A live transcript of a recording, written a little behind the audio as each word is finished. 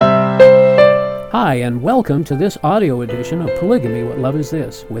Hi, and welcome to this audio edition of Polygamy, What Love Is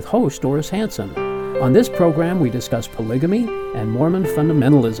This, with host Doris Hanson. On this program, we discuss polygamy and Mormon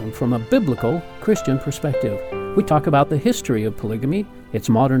fundamentalism from a biblical Christian perspective. We talk about the history of polygamy, its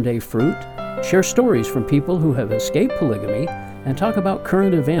modern-day fruit, share stories from people who have escaped polygamy, and talk about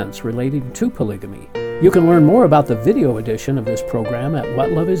current events relating to polygamy. You can learn more about the video edition of this program at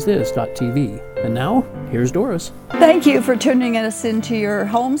whatloveisthis.tv. And now, here's Doris. Thank you for tuning us into your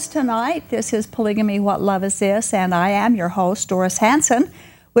homes tonight. This is Polygamy, What Love Is This? And I am your host, Doris Hanson.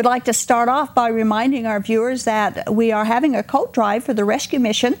 We'd like to start off by reminding our viewers that we are having a coat drive for the rescue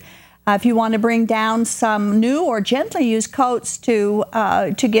mission. If you want to bring down some new or gently used coats to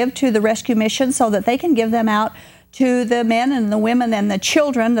give to the rescue mission so that they can give them out to the men and the women and the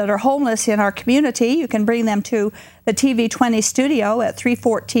children that are homeless in our community, you can bring them to the TV20 studio at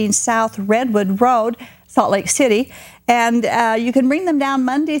 314 South Redwood Road, Salt Lake City. And you can bring them down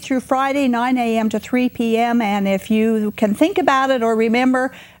Monday through Friday, 9 a.m. to 3 p.m. And if you can think about it or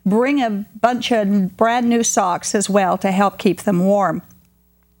remember, bring a bunch of brand new socks as well to help keep them warm.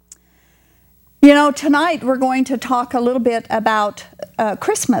 You know, tonight we're going to talk a little bit about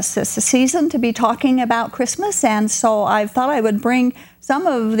Christmas. It's the season to be talking about Christmas, and so I thought I would bring some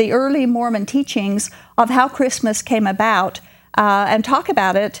of the early Mormon teachings of how Christmas came about and talk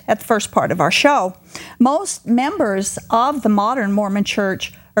about it at the first part of our show. Most members of the modern Mormon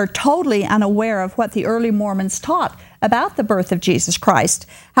Church are totally unaware of what the early Mormons taught about the birth of Jesus Christ.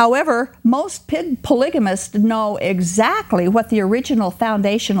 However, most polygamists know exactly what the original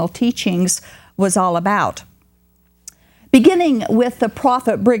foundational teachings was all about. Beginning with the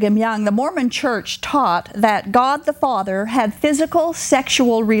prophet Brigham Young, the Mormon Church taught that God the Father had physical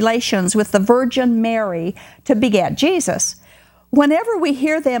sexual relations with the Virgin Mary to beget Jesus. Whenever we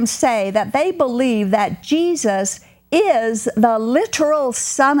hear them say that they believe that Jesus is the literal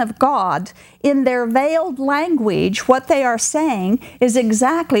Son of God, in their veiled language, what they are saying is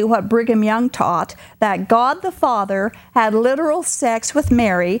exactly what Brigham Young taught, that God the Father had literal sex with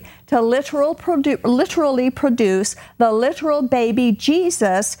Mary to literally produce the literal baby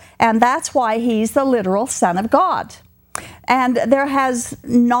Jesus, and that's why he's the literal Son of God. And there has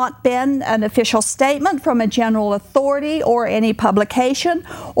not been an official statement from a general authority or any publication,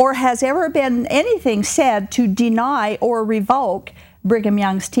 or has ever been anything said to deny or revoke Brigham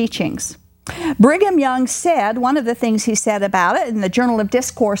Young's teachings. Brigham Young said, one of the things he said about it in the Journal of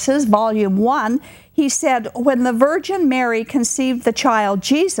Discourses, Volume 1, he said, when the Virgin Mary conceived the child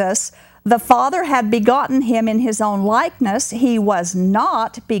Jesus, the Father had begotten him in his own likeness. He was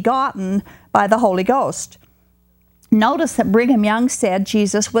not begotten by the Holy Ghost. Notice that Brigham Young said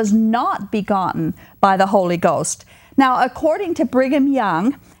Jesus was not begotten by the Holy Ghost. Now, according to Brigham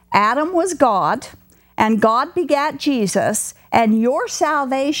Young, Adam was God, and God begat Jesus, and your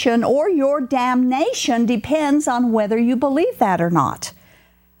salvation or your damnation depends on whether you believe that or not.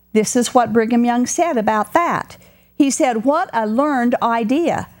 This is what Brigham Young said about that. He said, what a learned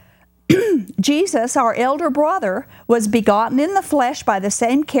idea. Jesus, our elder brother, was begotten in the flesh by the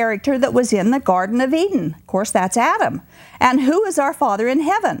same character that was in the Garden of Eden. Of course, that's Adam. And who is our Father in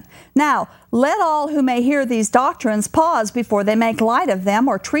heaven? Now, let all who may hear these doctrines pause before they make light of them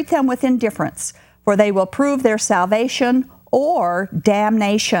or treat them with indifference, for they will prove their salvation or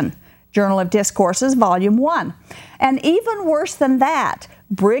damnation. Journal of Discourses, Volume 1. And even worse than that,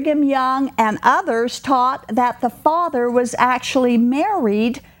 Brigham Young and others taught that the Father was actually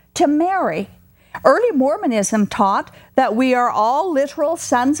married to Mary. Early Mormonism taught that we are all literal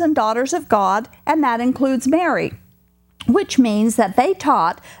sons and daughters of God, and that includes Mary, which means that they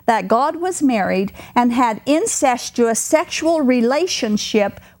taught that God was married and had incestuous sexual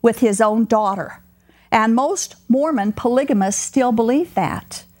relationship with his own daughter. And most Mormon polygamists still believe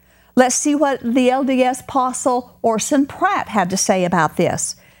that. Let's see what the LDS apostle Orson Pratt had to say about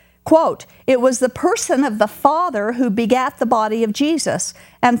this. Quote, it was the person of the Father who begat the body of Jesus,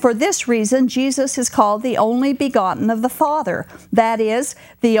 and for this reason Jesus is called the only begotten of the Father, that is,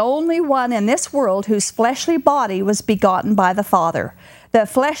 the only one in this world whose fleshly body was begotten by the Father. The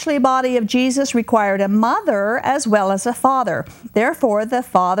fleshly body of Jesus required a mother as well as a father. Therefore, the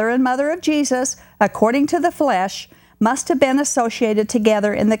father and mother of Jesus, according to the flesh, must have been associated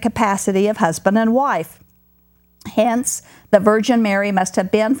together in the capacity of husband and wife. Hence, the Virgin Mary must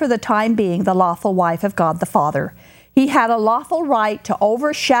have been for the time being the lawful wife of God the Father. He had a lawful right to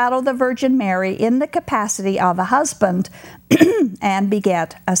overshadow the Virgin Mary in the capacity of a husband and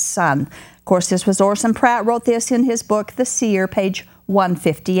beget a son. Of course, this was Orson Pratt wrote this in his book, The Seer, page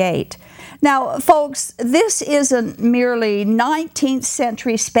 158. Now, folks, this isn't merely 19th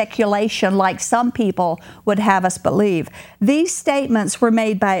century speculation like some people would have us believe. These statements were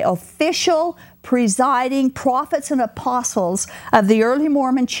made by official, presiding prophets and apostles of the early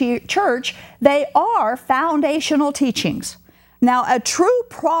Mormon church. They are foundational teachings. Now, a true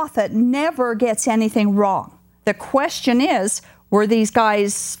prophet never gets anything wrong. The question is, were these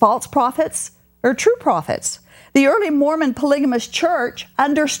guys false prophets or true prophets? The early Mormon polygamous church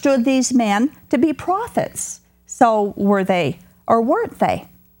understood these men to be prophets. So were they or weren't they?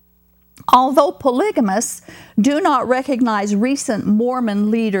 Although polygamists do not recognize recent Mormon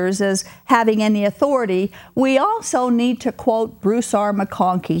leaders as having any authority, we also need to quote Bruce R.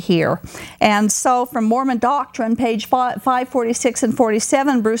 McConkie here. And so from Mormon Doctrine, page 546 and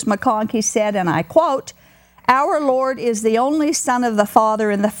 47, Bruce McConkie said, and I quote, "Our Lord is the only Son of the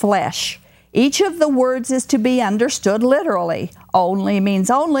Father in the flesh. Each of the words is to be understood literally. Only means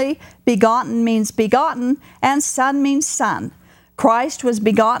only, begotten means begotten, and son means son. Christ was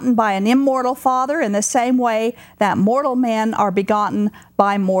begotten by an immortal Father in the same way that mortal men are begotten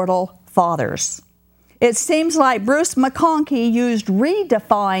by mortal fathers." It seems like Bruce McConkie used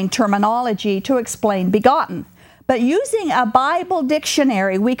redefined terminology to explain begotten. But using a Bible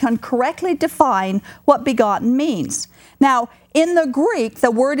dictionary, we can correctly define what begotten means. Now, in the Greek,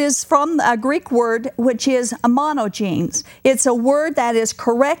 the word is from a Greek word which is monogenes. It's a word that is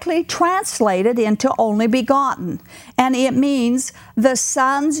correctly translated into only begotten. And it means the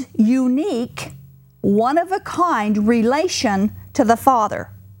Son's unique, one-of-a-kind relation to the Father.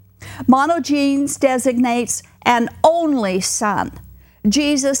 Monogenes designates an only Son.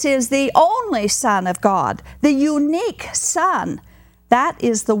 Jesus is the only Son of God, the unique Son. That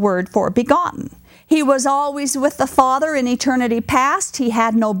is the word for begotten. He was always with the Father in eternity past. He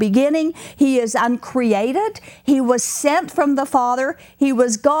had no beginning. He is uncreated. He was sent from the Father. He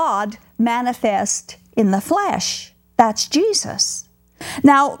was God manifest in the flesh. That's Jesus.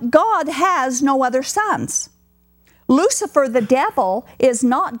 Now, God has no other sons. Lucifer, the devil, is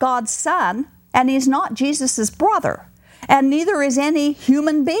not God's son, and he's not Jesus' brother. And neither is any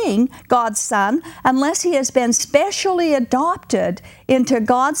human being God's son unless he has been specially adopted into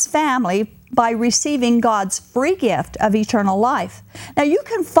God's family by receiving God's free gift of eternal life. Now, you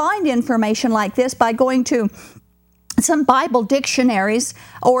can find information like this by going to some Bible dictionaries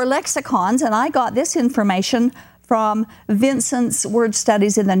or lexicons, and I got this information from Vincent's Word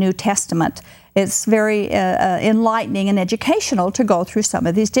Studies in the New Testament. It's very enlightening and educational to go through some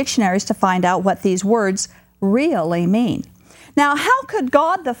of these dictionaries to find out what these words really mean. Now, how could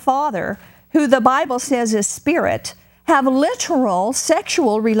God the Father, who the Bible says is spirit, have literal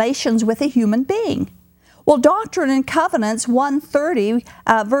sexual relations with a human being? Well, Doctrine and Covenants 130,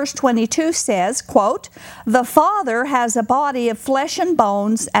 verse 22 says, quote, "The Father has a body of flesh and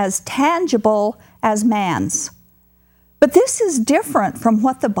bones as tangible as man's." But this is different from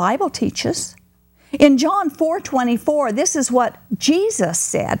what the Bible teaches. In John 4:24, this is what Jesus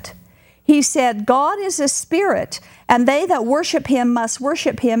said. He said, "God is a spirit, and they that worship him must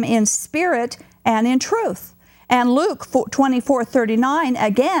worship him in spirit and in truth." And Luke 24:39,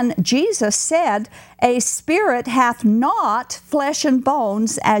 again, Jesus said, "A spirit hath not flesh and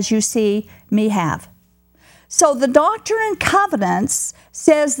bones as you see me have." So the Doctrine and Covenants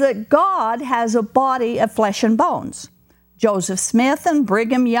says that God has a body of flesh and bones. Joseph Smith and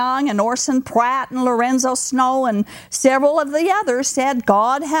Brigham Young and Orson Pratt and Lorenzo Snow and several of the others said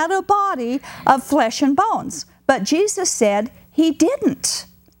God had a body of flesh and bones. But Jesus said he didn't.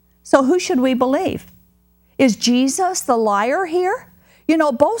 So who should we believe? Is Jesus the liar here? You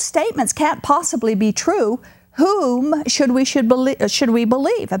know, both statements can't possibly be true. Whom should we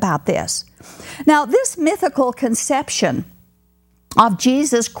believe about this? Now, this mythical conception of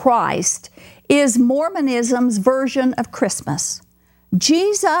Jesus Christ is Mormonism's version of Christmas.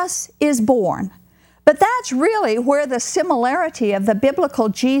 Jesus is born. But that's really where the similarity of the biblical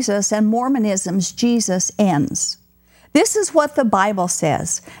Jesus and Mormonism's Jesus ends. This is what the Bible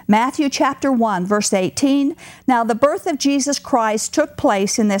says. Matthew chapter 1, verse 18, "Now the birth of Jesus Christ took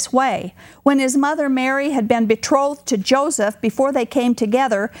place in this way. When his mother Mary had been betrothed to Joseph, before they came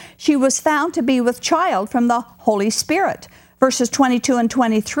together, she was found to be with child from the Holy Spirit." Verses 22 and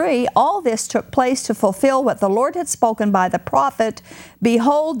 23, "All this took place to fulfill what the Lord had spoken by the prophet.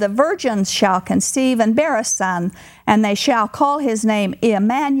 Behold, the virgins shall conceive and bear a son, and they shall call his name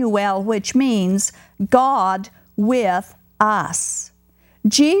Emmanuel," which means God with us.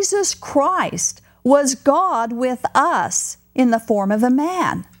 Jesus Christ was God with us in the form of a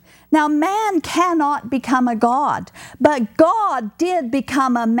man. Now, man cannot become a God, but God did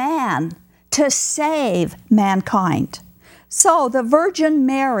become a man to save mankind. So the Virgin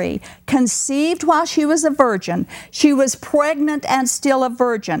Mary conceived while she was a virgin. She was pregnant and still a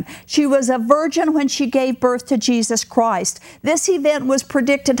virgin. She was a virgin when she gave birth to Jesus Christ. This event was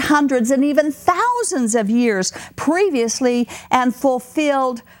predicted hundreds and even thousands of years previously and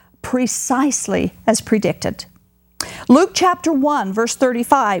fulfilled precisely as predicted. Luke chapter 1 verse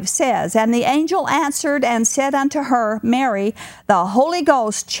 35 says, "And the angel answered and said unto her, Mary, the Holy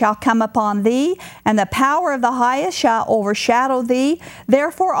Ghost shall come upon thee, and the power of the highest shall overshadow thee.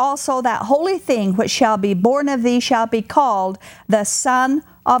 Therefore also that holy thing which shall be born of thee shall be called the Son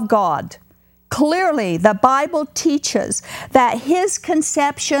of God." Clearly, the Bible teaches that his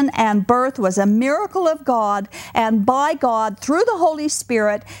conception and birth was a miracle of God and by God through the Holy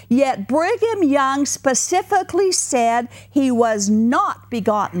Spirit, yet Brigham Young specifically said he was not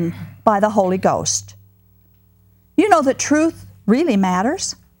begotten by the Holy Ghost. You know that truth really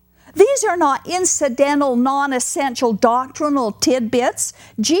matters. These are not incidental, non-essential doctrinal tidbits.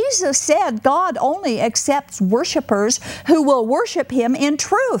 Jesus said God only accepts worshipers who will worship him in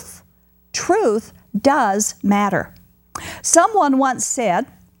truth. Truth does matter. Someone once said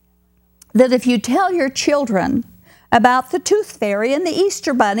that if you tell your children about the Tooth Fairy and the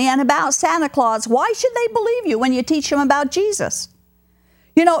Easter Bunny and about Santa Claus, why should they believe you when you teach them about Jesus?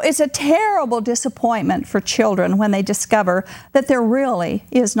 You know, it's a terrible disappointment for children when they discover that there really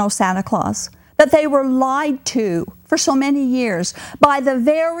is no Santa Claus, that they were lied to for so many years by the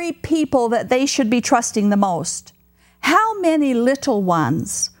very people that they should be trusting the most. How many little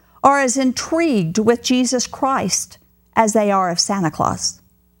ones are as intrigued with Jesus Christ as they are of Santa Claus?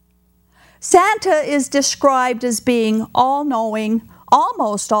 Santa is described as being all-knowing,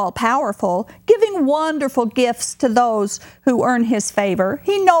 almost all-powerful, giving wonderful gifts to those who earn his favor.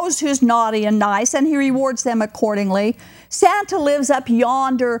 He knows who's naughty and nice, and he rewards them accordingly. Santa lives up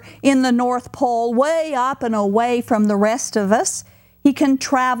yonder in the North Pole, way up and away from the rest of us. He can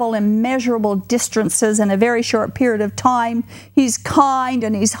travel immeasurable distances in a very short period of time. He's kind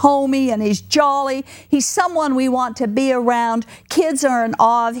and he's homey and he's jolly. He's someone we want to be around. Kids are in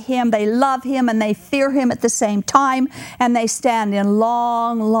awe of him. They love him and they fear him at the same time. And they stand in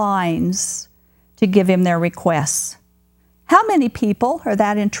long lines to give him their requests. How many people are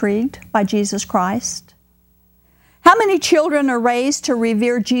that intrigued by Jesus Christ? How many children are raised to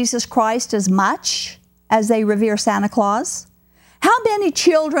revere Jesus Christ as much as they revere Santa Claus? How many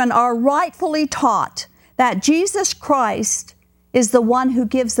children are rightfully taught that Jesus Christ is the one who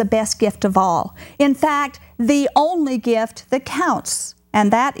gives the best gift of all? In fact, the only gift that counts,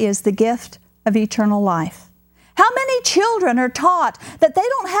 and that is the gift of eternal life. How many children are taught that they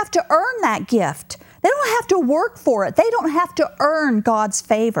don't have to earn that gift? They don't have to work for it. They don't have to earn God's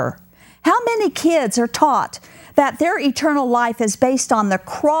favor. How many kids are taught that their eternal life is based on the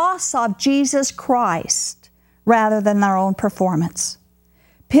cross of Jesus Christ rather than their own performance?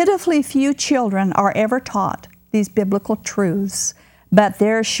 Pitifully few children are ever taught these biblical truths, but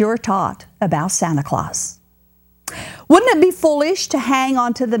they're sure taught about Santa Claus. Wouldn't it be foolish to hang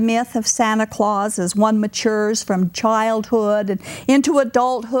on to the myth of Santa Claus as one matures from childhood and into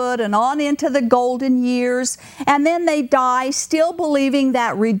adulthood and on into the golden years, and then they die still believing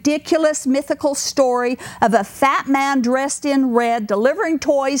that ridiculous mythical story of a fat man dressed in red delivering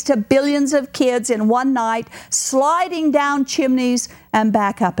toys to billions of kids in one night, sliding down chimneys and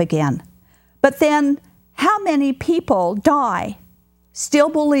back up again? But then how many people die still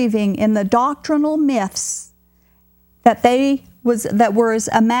believing in the doctrinal myths that was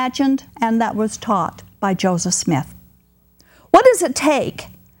imagined and that was taught by Joseph Smith? What does it take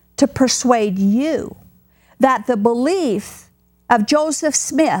to persuade you that the belief of Joseph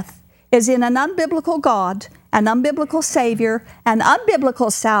Smith is in an unbiblical God, an unbiblical Savior, an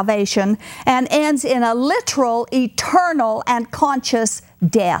unbiblical salvation, and ends in a literal, eternal, and conscious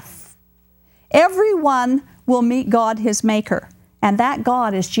death? Everyone will meet God, his Maker, and that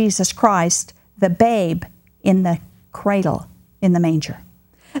God is Jesus Christ, the babe in the cradle in the manger.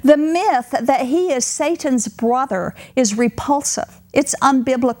 The myth that he is Satan's brother is repulsive. It's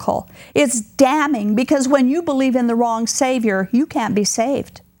unbiblical. It's damning, because when you believe in the wrong Savior, you can't be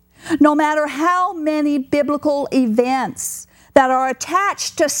saved. No matter how many biblical events that are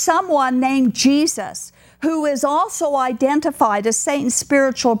attached to someone named Jesus, who is also identified as Satan's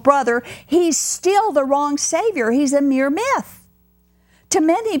spiritual brother, he's still the wrong Savior. He's a mere myth. To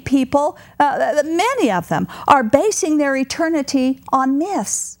many people, many of them are basing their eternity on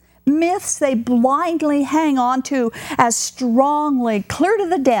myths. Myths they blindly hang on to as strongly, clear to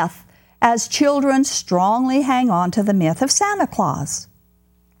the death, as children strongly hang on to the myth of Santa Claus.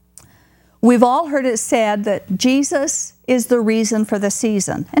 We've all heard it said that Jesus is the reason for the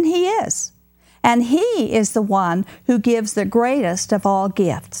season, and he is. and He is the one who gives the greatest of all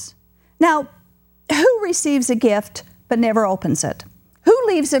gifts. Now, who receives a gift but never opens it? Who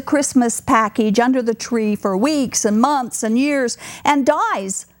leaves a Christmas package under the tree for weeks and months and years and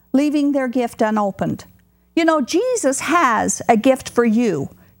dies leaving their gift unopened? You know, Jesus has a gift for you.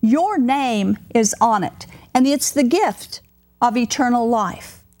 Your name is on it, and it's the gift of eternal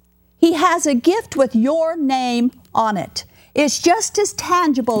life. He has a gift with your name on it. It's just as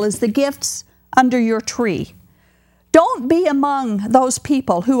tangible as the gifts under your tree. Don't be among those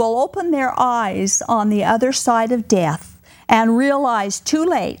people who will open their eyes on the other side of death and realize too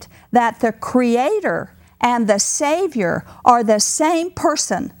late that the Creator and the Savior are the same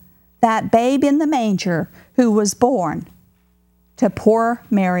person, that babe in the manger who was born to poor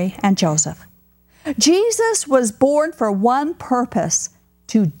Mary and Joseph. Jesus was born for one purpose: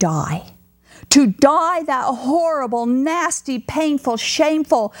 to die. To die that horrible, nasty, painful,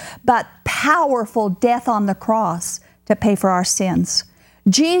 shameful, but powerful death on the cross to pay for our sins.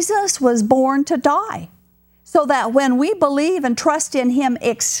 Jesus was born to die, so that when we believe and trust in Him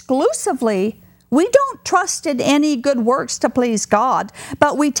exclusively, we don't trust in any good works to please God,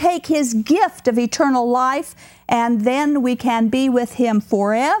 but we take His gift of eternal life, and then we can be with Him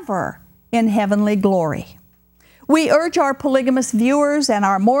forever in heavenly glory. We urge our polygamous viewers and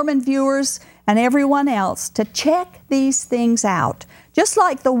our Mormon viewers and everyone else to check these things out, just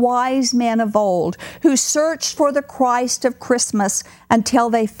like the wise men of old who searched for the Christ of Christmas until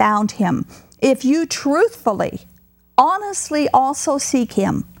they found Him. If you truthfully, honestly also seek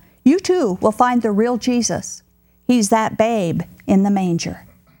Him, you too will find the real Jesus. He's that babe in the manger.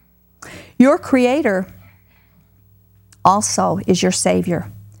 Your Creator also is your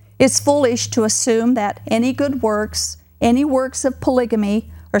Savior. It's foolish to assume that any good works, any works of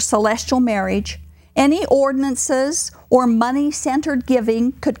polygamy or celestial marriage, any ordinances or money-centered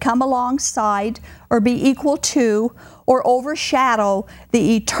giving could come alongside or be equal to or overshadow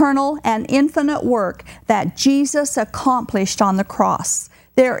the eternal and infinite work that Jesus accomplished on the cross.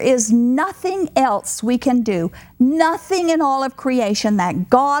 There is nothing else we can do, nothing in all of creation that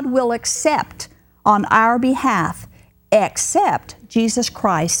God will accept on our behalf except Jesus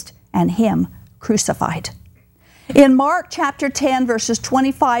Christ and Him crucified. In Mark chapter 10, verses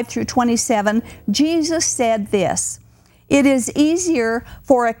 25 through 27, Jesus said this: "It is easier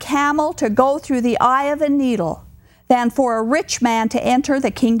for a camel to go through the eye of a needle than for a rich man to enter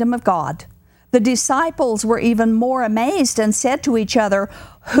the kingdom of God." The disciples were even more amazed and said to each other,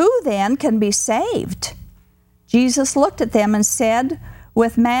 "Who then can be saved?" Jesus looked at them and said,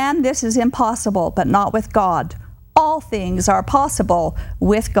 "With man this is impossible, but not with God. All things are possible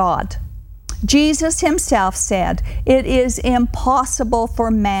with God." Jesus Himself said, "It is impossible for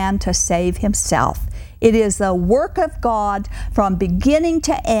man to save himself. It is the work of God from beginning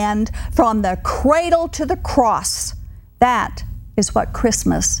to end, from the cradle to the cross." That is what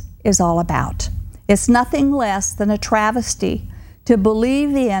Christmas is all about. It's nothing less than a travesty to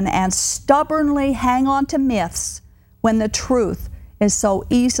believe in and stubbornly hang on to myths when the truth is so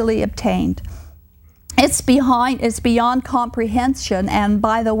easily obtained. It's beyond comprehension, and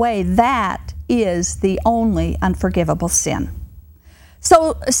by the way, that is the only unforgivable sin.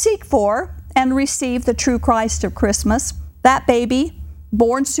 So seek for and receive the true Christ of Christmas, that baby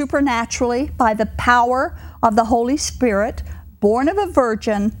born supernaturally by the power of the Holy Spirit, born of a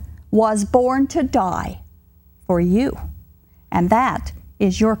virgin, was born to die for you. And that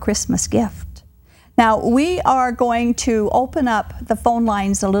is your Christmas gift. Now, we are going to open up the phone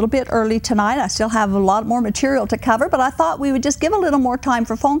lines a little bit early tonight. I still have a lot more material to cover, but I thought we would just give a little more time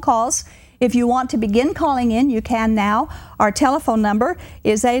for phone calls. If you want to begin calling in, you can now. Our telephone number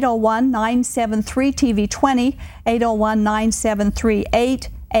is 801-973-TV20,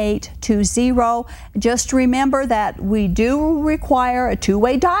 801-973-8820. Just remember that we do require a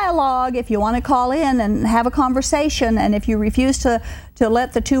two-way dialogue if you want to call in and have a conversation, and if you refuse to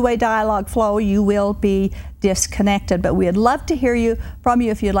let the two-way dialogue flow, you will be disconnected. But we'd love to hear from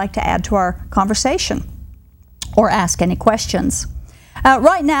you if you'd like to add to our conversation or ask any questions.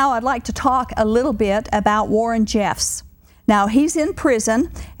 Right now, I'd like to talk a little bit about Warren Jeffs. Now, he's in prison,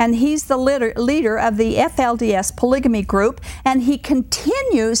 and he's the leader of the FLDS polygamy group, and he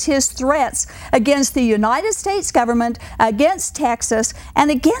continues his threats against the United States government, against Texas, and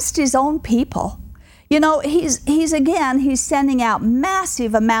against his own people. You know, he's sending out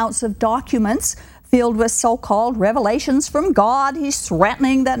massive amounts of documents filled with so-called revelations from God. He's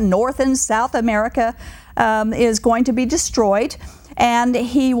threatening that North and South America is going to be destroyed. And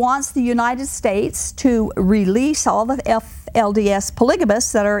he wants the United States to release all the LDS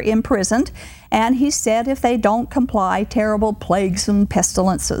polygamists that are imprisoned. And he said if they don't comply, terrible plagues and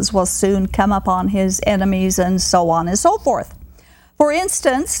pestilences will soon come upon his enemies, and so on and so forth. For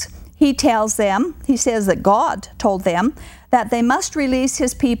instance, he says that God told them that they must release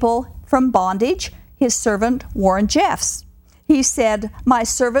his people from bondage, his servant Warren Jeffs. He said, my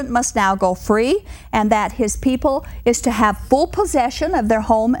servant must now go free, and that his people is to have full possession of their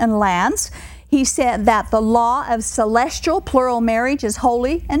home and lands. He said that the law of celestial plural marriage is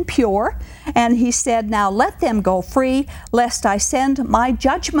holy and pure. And he said, now let them go free, lest I send my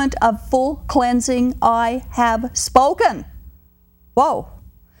judgment of full cleansing I have spoken. Whoa.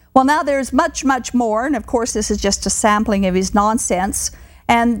 Well, now there's much, much more. And of course, this is just a sampling of his nonsense.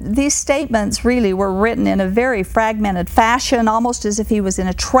 And these statements really were written in a very fragmented fashion, almost as if he was in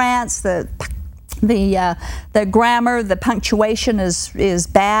a trance. The grammar, the punctuation is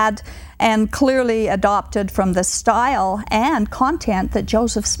bad, and clearly adopted from the style and content that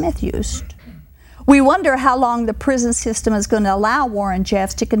Joseph Smith used. We wonder how long the prison system is going to allow Warren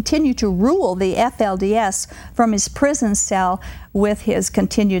Jeffs to continue to rule the FLDS from his prison cell with his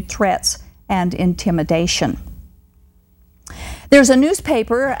continued threats and intimidation. There's a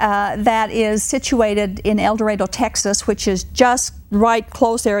newspaper that is situated in El Dorado, Texas, which is just right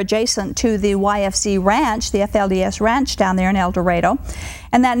close there adjacent to the YFC ranch, the FLDS ranch down there in El Dorado.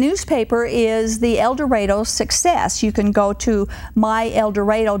 And that newspaper is the El Dorado Success. You can go to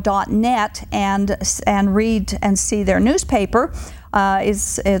myeldorado.net and read and see their newspaper.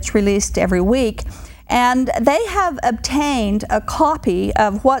 It's released every week. And they have obtained a copy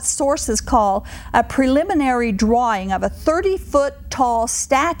of what sources call a preliminary drawing of a 30-foot tall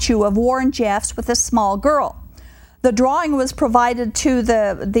statue of Warren Jeffs with a small girl. The drawing was provided to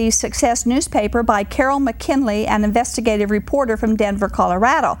the Success newspaper by Carol McKinley, an investigative reporter from Denver,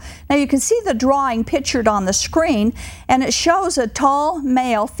 Colorado. Now you can see the drawing pictured on the screen, and it shows a tall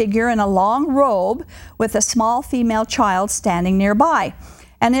male figure in a long robe with a small female child standing nearby.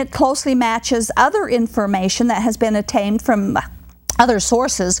 And it closely matches other information that has been obtained from other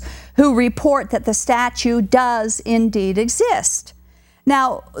sources who report that the statue does indeed exist.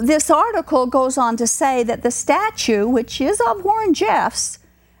 Now, this article goes on to say that the statue, which is of Warren Jeffs,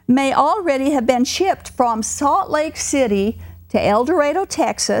 may already have been shipped from Salt Lake City to El Dorado,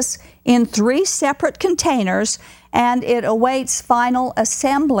 Texas, in 3 separate containers, and it awaits final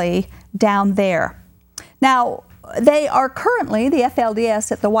assembly down there. Now, they are currently, the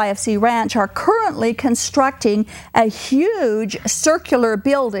FLDS at the YFC Ranch, are currently constructing a huge circular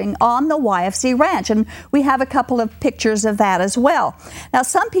building on the YFC Ranch, and we have a couple of pictures of that as well. Now,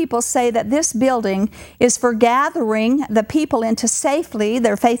 some people say that this building is for gathering the people into safely,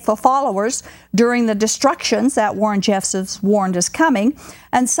 their faithful followers, during the destructions that Warren Jeffs has warned is coming,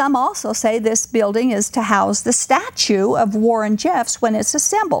 and some also say this building is to house the statue of Warren Jeffs when it's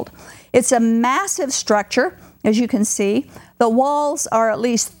assembled. It's a massive structure. As you can see, the walls are at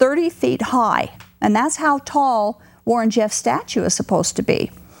least 30 feet high, and that's how tall Warren Jeffs' statue is supposed to be.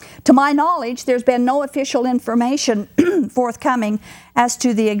 To my knowledge, there's been no official information forthcoming as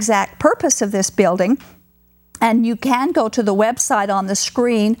to the exact purpose of this building, and you can go to the website on the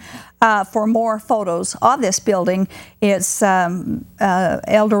screen for more photos of this building. It's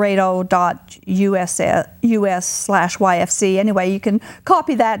eldorado.us/YFC. Anyway, you can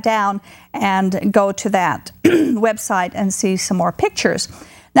copy that down and go to that website and see some more pictures.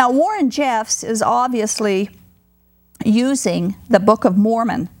 Now, Warren Jeffs is obviously using the Book of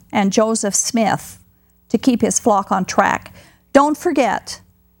Mormon and Joseph Smith to keep his flock on track. Don't forget,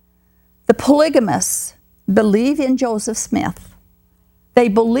 the polygamists believe in Joseph Smith. They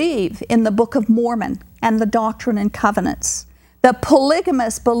believe in the Book of Mormon and the Doctrine and Covenants. The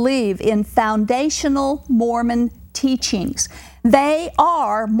polygamists believe in foundational Mormon teachings. They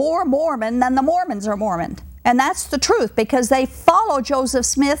are more Mormon than the Mormons are Mormon. And that's the truth, because they follow Joseph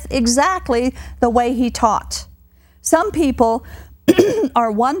Smith exactly the way he taught. Some people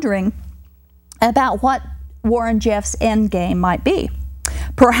are wondering about what Warren Jeffs' endgame might be.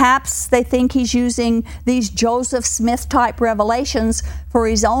 Perhaps they think he's using these Joseph Smith-type revelations for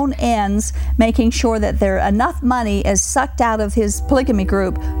his own ends, making sure that enough money is sucked out of his polygamy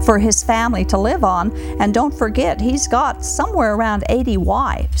group for his family to live on. And don't forget, he's got somewhere around 80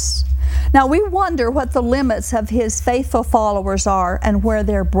 wives. Now, we wonder what the limits of his faithful followers are and where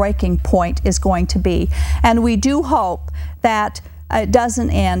their breaking point is going to be. And we do hope that it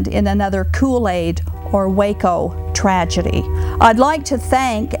doesn't end in another Kool-Aid or Waco tragedy. I'd like to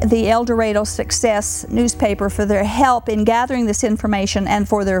thank the El Dorado Success newspaper for their help in gathering this information and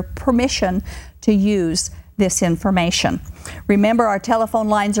for their permission to use this information. Remember, our telephone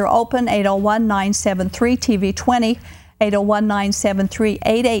lines are open, 801-973-TV20,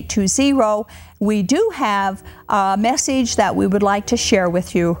 801-973-8820. We do have a message that we would like to share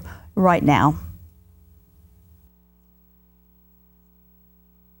with you right now.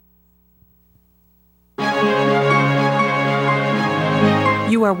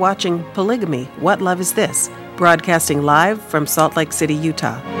 You are watching Polygamy, What Love Is This? Broadcasting live from Salt Lake City,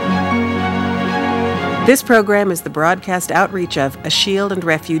 Utah. This program is the broadcast outreach of A Shield and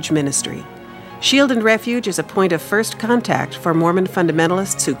Refuge ministry. Shield and Refuge is a point of first contact for Mormon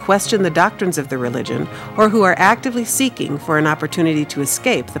fundamentalists who question the doctrines of the religion or who are actively seeking for an opportunity to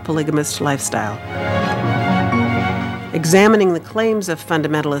escape the polygamist lifestyle. Examining the claims of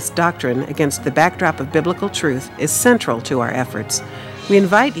fundamentalist doctrine against the backdrop of biblical truth is central to our efforts. We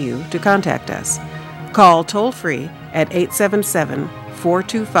invite you to contact us. Call toll-free at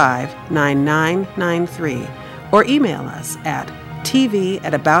 877-425-9993 or email us at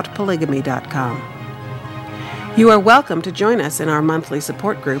tv@aboutpolygamy.com. You are welcome to join us in our monthly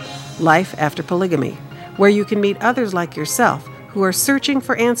support group, Life After Polygamy, where you can meet others like yourself who are searching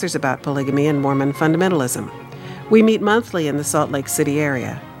for answers about polygamy and Mormon fundamentalism. We meet monthly in the Salt Lake City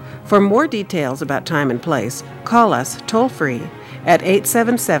area. For more details about time and place, call us toll-free at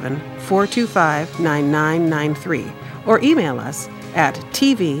 877-425-9993 or email us at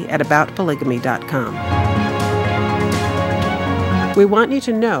tv@aboutpolygamy.com. We want you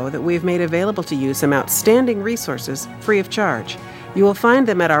to know that we've made available to you some outstanding resources free of charge. You will find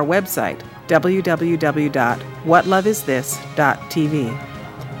them at our website, www.whatloveisthis.tv.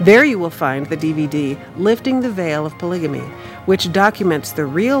 There you will find the DVD, Lifting the Veil of Polygamy, which documents the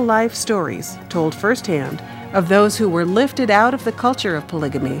real-life stories told firsthand of those who were lifted out of the culture of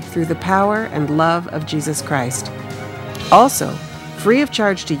polygamy through the power and love of Jesus Christ. Also, free of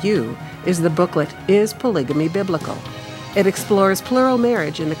charge to you is the booklet, Is Polygamy Biblical? It explores plural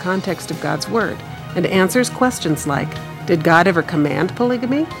marriage in the context of God's Word and answers questions like, did God ever command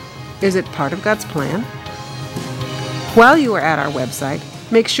polygamy? Is it part of God's plan? While you are at our website,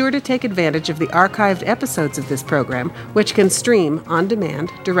 make sure to take advantage of the archived episodes of this program, which can stream on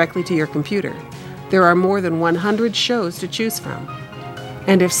demand directly to your computer. There are more than 100 shows to choose from.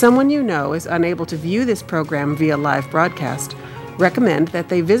 And if someone you know is unable to view this program via live broadcast, recommend that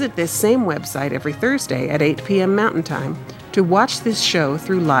they visit this same website every Thursday at 8 p.m. Mountain Time to watch this show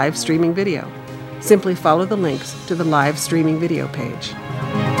through live streaming video. Simply follow the links to the live streaming video page.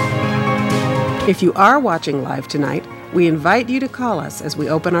 If you are watching live tonight, we invite you to call us as we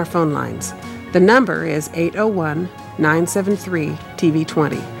open our phone lines. The number is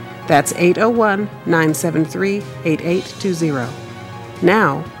 801-973-TV20. That's 801-973-8820.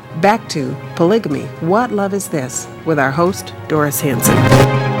 Now, back to Polygamy, What Love Is This? With our host, Doris Hanson.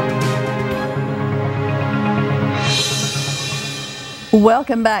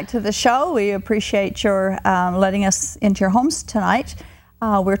 Welcome back to the show. We appreciate your letting us into your homes tonight.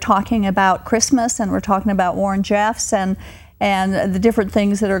 We're talking about Christmas, and we're talking about Warren Jeffs and the different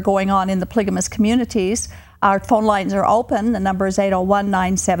things that are going on in the polygamous communities. Our phone lines are open. The number is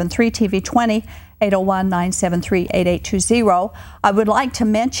 801-973-TV20, 801-973-8820. I would like to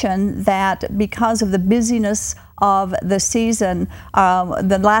mention that because of the busyness of the season,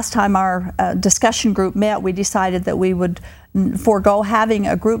 the last time our discussion group met, we decided that we would forego having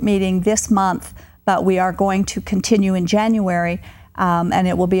a group meeting this month, but we are going to continue in January. And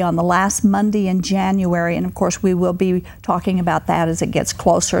it will be on the last Monday in January, and of course we will be talking about that as it gets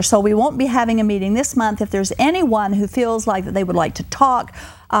closer. So we won't be having a meeting this month. If there's anyone who feels like that they would like to talk,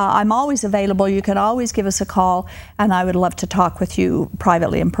 I'm always available. You can always give us a call, and I would love to talk with you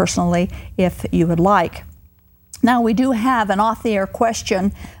privately and personally if you would like. Now, we do have an off-the-air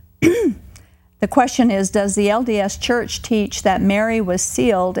question. The question is, does the LDS Church teach that Mary was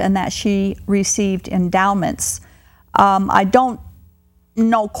sealed and that she received endowments? I don't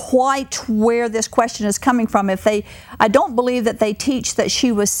know quite where this question is coming from. I don't believe that they teach that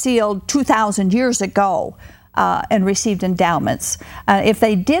she was sealed 2,000 years ago and received endowments. If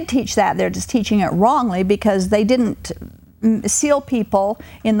they did teach that, they're just teaching it wrongly, because they didn't seal people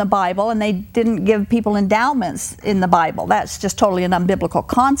in the Bible and they didn't give people endowments in the Bible. That's just totally an unbiblical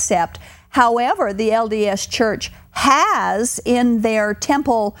concept. However, the LDS Church has in their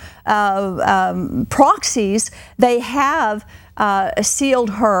temple proxies, they have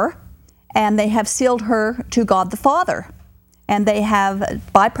sealed her, and they have sealed her to God the Father, and they have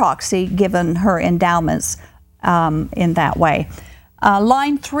by proxy given her endowments in that way.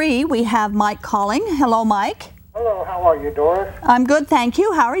 Line 3, we have Mike calling. Hello, Mike. Hello, how are you, Doris? I'm good, thank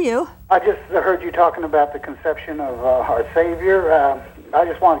you. How are you? I just heard you talking about the conception of our Savior. I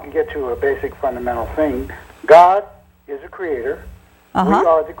just wanted to get to a basic fundamental thing. God is a creator. We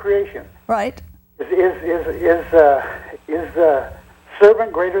are the creation. Right. Is the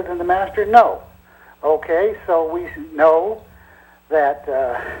servant greater than the master? No. Okay, so we know that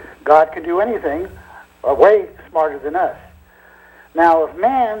God can do anything way smarter than us. Now, if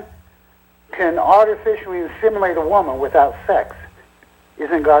man can artificially inseminate a woman without sex,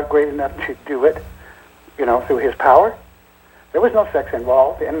 isn't God great enough to do it, through his power? There was no sex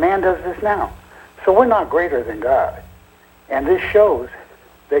involved, and man does this now. So we're not greater than God. And this shows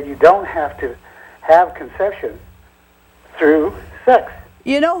that you don't have to have conception through sex.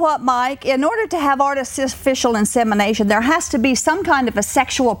 You know what, Mike? In order to have artificial insemination, there has to be some kind of a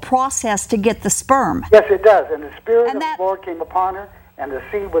sexual process to get the sperm. Yes, it does. And the Spirit of the Lord came upon her, and the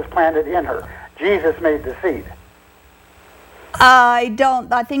seed was planted in her. Jesus made the seed.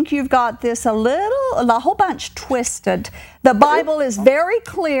 I think you've got this a whole bunch twisted. The Bible is very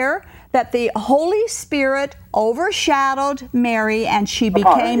clear that the Holy Spirit overshadowed Mary and she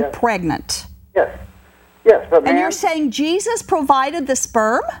became pregnant. Yes. Yes, but and you're saying Jesus provided the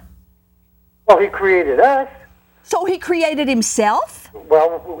sperm? Well, he created us. So he created himself?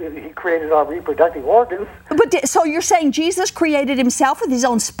 Well, he created our reproductive organs. But so you're saying Jesus created himself with his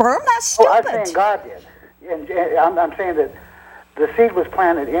own sperm? That's stupid. Oh, I'm saying God did. And I'm saying that the seed was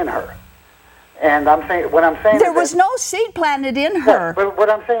planted in her. And there was no seed planted in her. Yes, but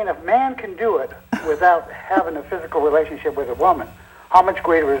what I'm saying, if man can do it without having a physical relationship with a woman, how much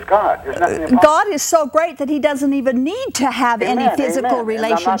greater is God? There's nothing impossible. God is so great that he doesn't even need to have any physical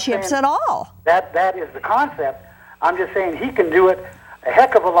relationships at all. That is the concept. I'm just saying he can do it a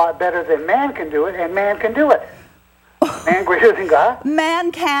heck of a lot better than man can do it, and man can do it. Man greater than God?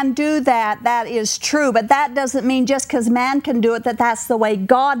 Man can do that. That is true. But that doesn't mean just because man can do it that that's the way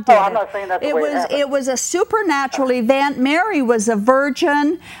God did it. I'm not saying that's the way it happened. It was a supernatural event. Mary was a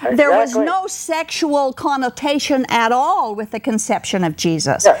virgin. Exactly. There was no sexual connotation at all with the conception of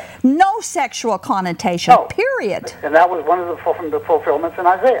Jesus. Yes. No sexual connotation, period. And that was one of the fulfillments in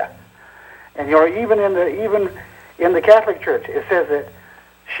Isaiah. And even in the Catholic Church, it says that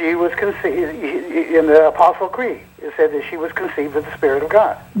she was conceived, in the Apostle Creed, it said that she was conceived with the Spirit of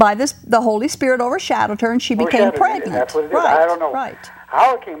God. By the Holy Spirit overshadowed her and she became pregnant. That's what it is. Right, I don't know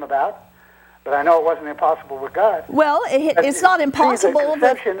how it came about, but I know it wasn't impossible with God. Well, it's not impossible. The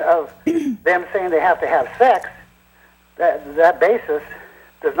conception of them saying they have to have sex, that basis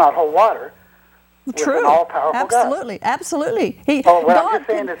does not hold water. True. With an all-powerful absolutely, God. Absolutely. I'm just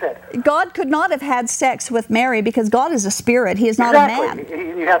saying is that God could not have had sex with Mary because God is a spirit. He is not a man.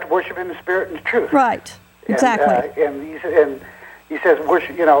 You have to worship Him in spirit and truth. Right. Exactly. And he says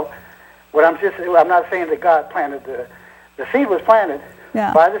worship. I'm not saying that God planted the seed was planted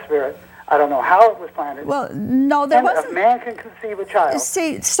by the Spirit. I don't know how it was planted. Well, no, there wasn't. If man can conceive a child.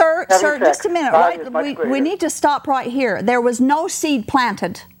 See, sir, just a minute. Right? We need to stop right here. There was no seed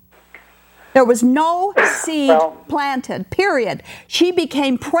planted. There was no seed planted, period. She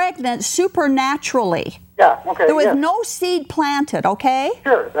became pregnant supernaturally. Yeah, okay. There was no seed planted, okay?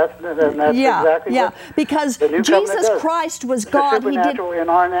 Sure, that's exactly what because the New Jesus Christ was God. It's supernatural in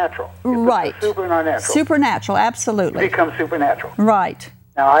our natural. Right. Super in our natural. Supernatural, absolutely. It becomes supernatural. Right.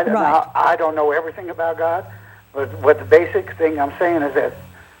 Now, I don't know everything about God, but what the basic thing I'm saying is that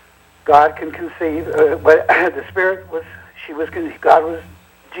God can conceive, but the Spirit was,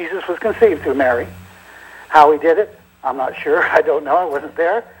 Jesus was conceived through Mary. How he did it, I'm not sure. I don't know. I wasn't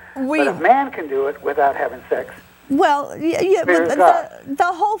there. But if man can do it without having sex, well,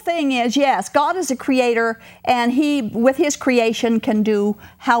 the whole thing is, yes, God is a creator, and he, with his creation, can do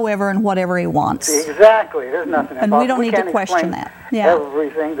however and whatever he wants. Exactly. There's nothing impossible. And we don't need to question that. Yeah.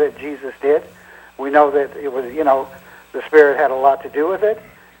 Everything that Jesus did, we know that it was, the Spirit had a lot to do with it,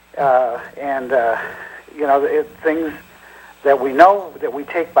 things that we know that we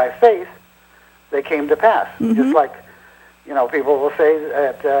take by faith, they came to pass. Mm-hmm. Just like, people will say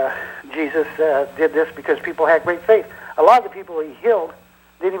that Jesus did this because people had great faith. A lot of the people he healed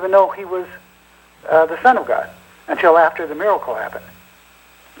didn't even know he was the Son of God until after the miracle happened.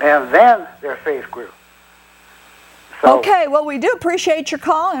 And then their faith grew. So, okay, well, we do appreciate your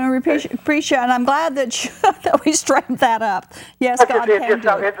call, and we appreciate, and I'm glad that that we straightened that up. Yes, God can do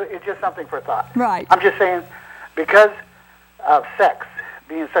it. It's just something for thought. Right. I'm just saying, because of sex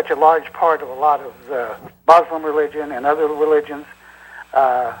being such a large part of a lot of the Muslim religion and other religions,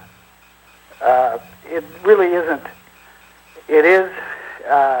 it really isn't. It is.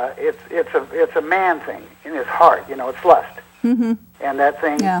 It's a man thing in his heart. It's lust, and that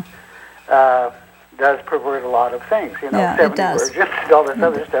thing does pervert a lot of things. 70 virgins and all this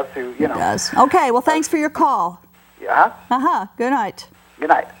other stuff too. It does. Okay. Well, thanks for your call. Yeah. Good night. Good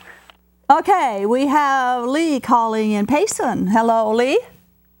night. Okay, we have Lee calling in Payson. Hello, Lee.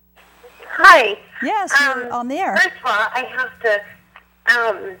 Hi. Yes, you're on the air. First of all, I have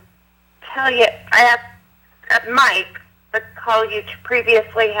to tell you, I have Mike, the call you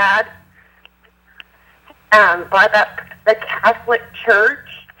previously had, brought up the Catholic Church,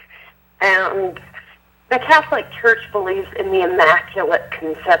 and the Catholic Church believes in the Immaculate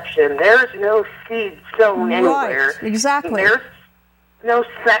Conception. There's no seed sown anywhere. Right, exactly. There's no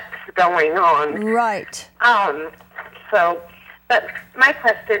sex going on. Right. But my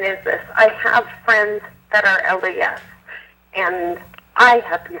question is this. I have friends that are LDS, and I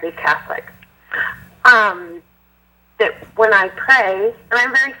happen to be Catholic. That when I pray, and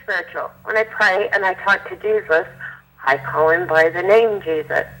I'm very spiritual, when I pray and I talk to Jesus, I call him by the name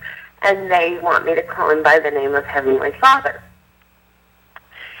Jesus, and they want me to call him by the name of Heavenly Father.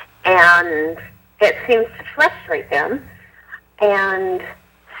 And it seems to frustrate them, and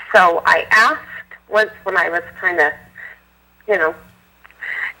so I asked once when I was kind of,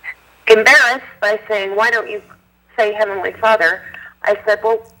 embarrassed by saying, why don't you say Heavenly Father? I said,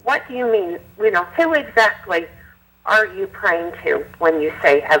 well, what do you mean? Who exactly are you praying to when you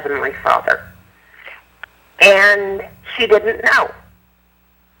say Heavenly Father? And she didn't know.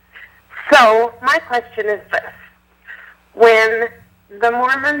 So my question is this. When the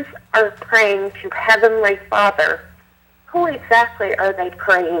Mormons are praying to Heavenly Father, who exactly are they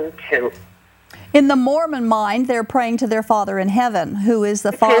praying to? In the Mormon mind, they're praying to their Father in heaven, who is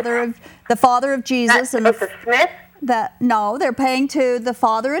the Father of Jesus. And Joseph Smith? No, they're praying to the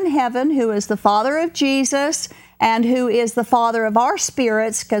Father in heaven, who is the Father of Jesus, and who is the Father of our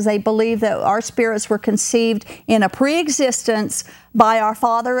spirits, because they believe that our spirits were conceived in a pre-existence by our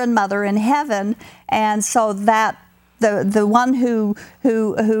Father and Mother in heaven, and so that the one who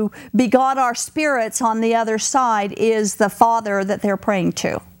begot our spirits on the other side is the Father that they're praying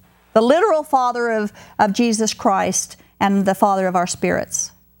to. The literal Father of Jesus Christ and the Father of our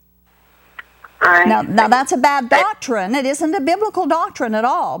spirits. Now that's a bad doctrine. It isn't a biblical doctrine at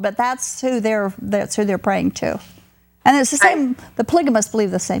all, but that's who they're praying to. And it's the same. The polygamists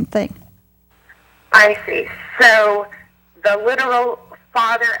believe the same thing. I see. So the literal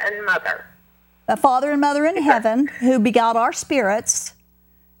Father and Mother. The Father and Mother in heaven who begot our spirits,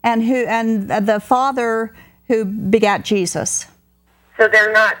 and the Father who begat Jesus. So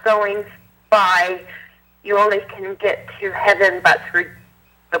they're not going by, you only can get to heaven but through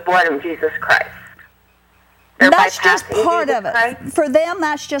the blood of Jesus Christ. That's just part of it. For them,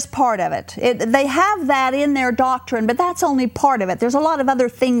 that's just part of it. They have that in their doctrine, but that's only part of it. There's a lot of other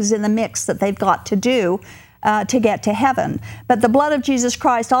things in the mix that they've got to do to get to heaven. But the blood of Jesus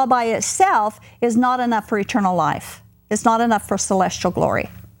Christ all by itself is not enough for eternal life. It's not enough for celestial glory.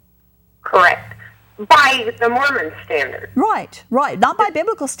 Correct. By the Mormon standard. Right. Not by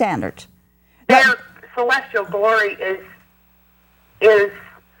biblical standard. Their celestial glory is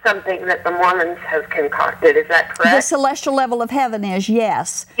something that the Mormons have concocted. Is that correct? The celestial level of heaven is,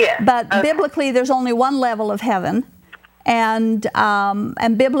 yes. Yes. But biblically, there's only one level of heaven. And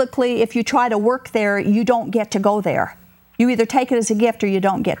biblically, if you try to work there, you don't get to go there. You either take it as a gift or you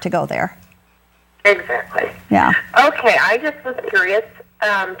don't get to go there. Exactly. Yeah. Okay, I just was curious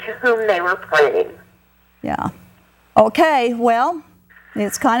to whom they were praying. Yeah. Okay, well,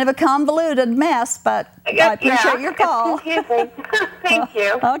 it's kind of a convoluted mess, but I appreciate your call. It's confusing. Thank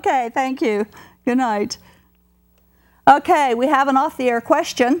you. Okay, thank you. Good night. Okay, we have an off-the-air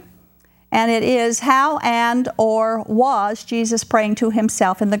question, and it is, how and or was Jesus praying to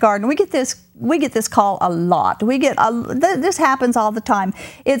himself in the garden? We get this call a lot. This happens all the time.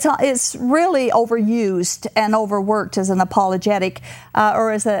 It's really overused and overworked as an apologetic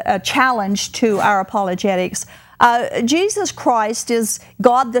or as a challenge to our apologetics. Jesus Christ is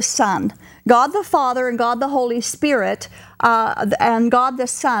God the Son. God the Father and God the Holy Spirit and God the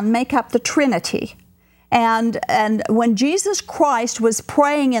Son make up the Trinity. And when Jesus Christ was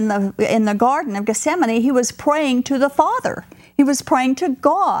praying in the Garden of Gethsemane, he was praying to the Father. He was praying to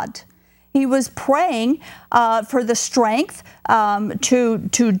God. He was praying for the strength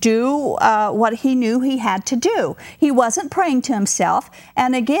to do what he knew he had to do. He wasn't praying to himself.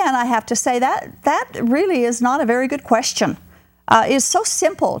 And again, I have to say that really is not a very good question. It's so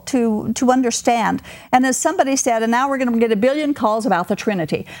simple to understand. And as somebody said, and now we're going to get a billion calls about the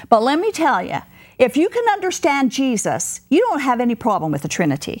Trinity. But let me tell you, if you can understand Jesus, you don't have any problem with the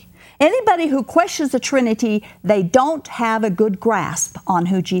Trinity. Anybody who questions the Trinity, they don't have a good grasp on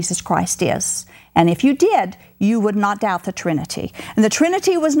who Jesus Christ is. And if you did, you would not doubt the Trinity. And the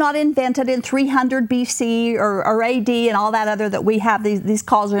Trinity was not invented in 300 BC or AD and all that other that we have. These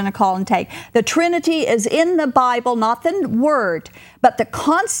calls are going to call and take. The Trinity is in the Bible, not the word, but the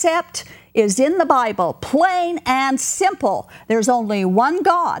concept is in the Bible, plain and simple. There's only one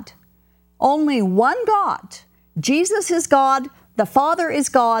God. only one God. Jesus is God, the Father is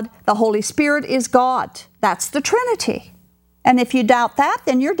God, the Holy Spirit is God. That's the Trinity. And if you doubt that,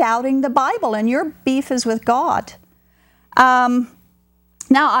 then you're doubting the Bible, and your beef is with God.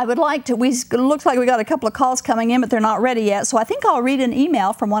 Now, I would like to, it looks like we got a couple of calls coming in, but they're not ready yet. So I think I'll read an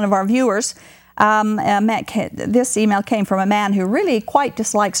email from one of our viewers. This email came from a man who really quite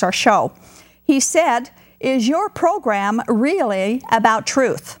dislikes our show. He said, "Is your program really about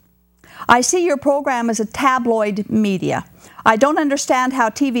truth? I see your program as a tabloid media. I don't understand how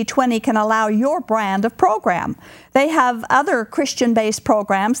TV20 can allow your brand of program. They have other Christian-based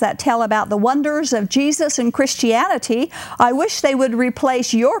programs that tell about the wonders of Jesus and Christianity. I wish they would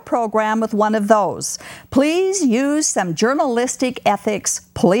replace your program with one of those. Please use some journalistic ethics,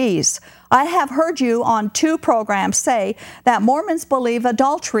 please. I have heard you on 2 programs say that Mormons believe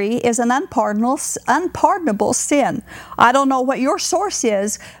adultery is an unpardonable sin. I don't know what your source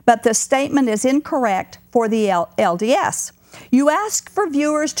is, but the statement is incorrect for the LDS. You ask for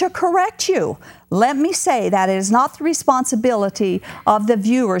viewers to correct you. Let me say that it is not the responsibility of the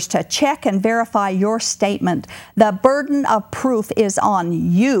viewers to check and verify your statement. The burden of proof is on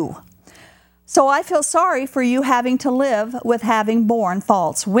you. So I feel sorry for you having to live with having borne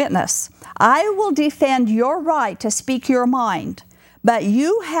false witness. I will defend your right to speak your mind, but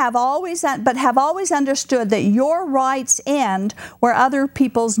have always understood that your rights end where other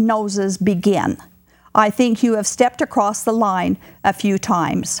people's noses begin. I think you have stepped across the line a few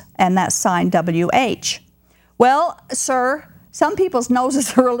times," and that's signed WH. Well, sir, some people's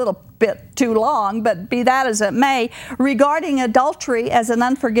noses are a little bit too long, but be that as it may, regarding adultery as an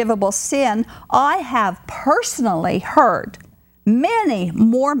unforgivable sin, I have personally heard many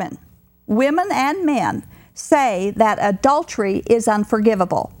Mormon women and men say that adultery is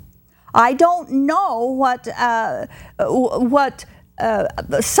unforgivable. I don't know what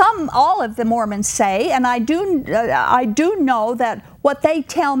all of the Mormons say, and I do know that what they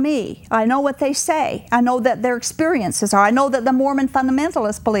tell me, I know what they say, I know that their experiences are, I know that the Mormon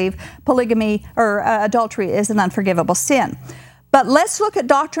fundamentalists believe polygamy or adultery is an unforgivable sin. But let's look at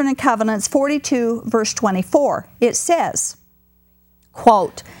Doctrine and Covenants 42 verse 24. It says,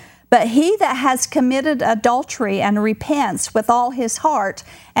 quote, "But he that has committed adultery and repents with all his heart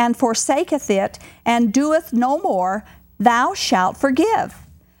and forsaketh it and doeth no more, thou shalt forgive.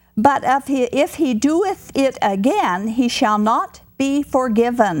 But if he doeth it again, he shall not be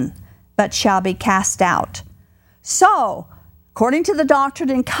forgiven, but shall be cast out." So, according to the Doctrine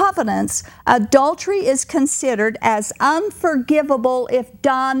and Covenants, adultery is considered as unforgivable if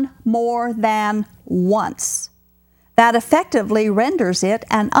done more than once. That effectively renders it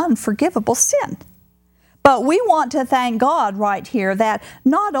an unforgivable sin. But we want to thank God right here that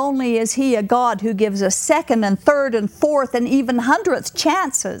not only is He a God who gives us second and third and fourth and even 100th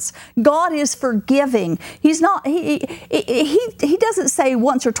chances, God is forgiving. He doesn't say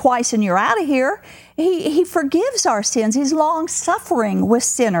once or twice and you're out of here. He forgives our sins. He's long-suffering with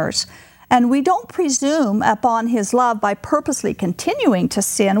sinners. And we don't presume upon His love by purposely continuing to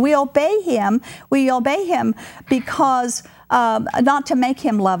sin. We obey Him. We obey Him because, not to make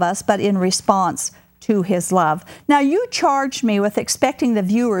Him love us, but in response to His love. Now, you charged me with expecting the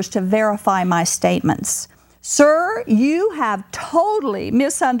viewers to verify my statements. Sir, you have totally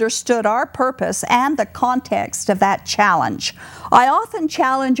misunderstood our purpose and the context of that challenge. I often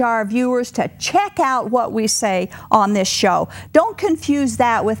challenge our viewers to check out what we say on this show. Don't confuse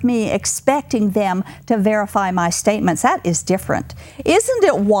that with me expecting them to verify my statements. That is different. Isn't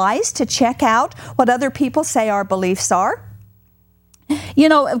it wise to check out what other people say our beliefs are? You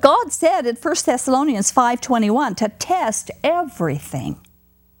know, God said in 1 Thessalonians 5:21 to test everything.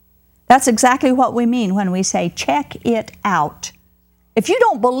 That's exactly what we mean when we say check it out. If you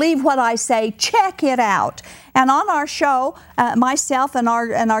don't believe what I say, check it out. And on our show, myself and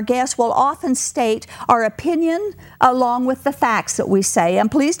our guests will often state our opinion along with the facts that we say. And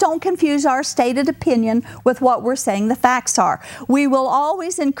please don't confuse our stated opinion with what we're saying the facts are. We will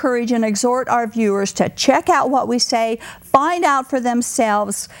always encourage and exhort our viewers to check out what we say, find out for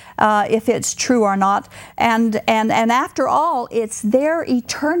themselves if it's true or not. And after all, it's their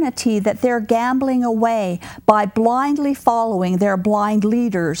eternity that they're gambling away by blindly following their blind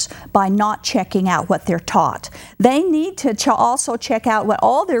leaders by not checking out what they're taught. They need to also check out what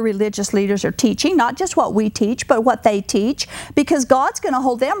all their religious leaders are teaching, not just what we teach, but what they teach, because God's going to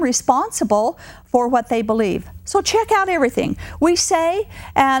hold them responsible for what they believe. So check out everything we say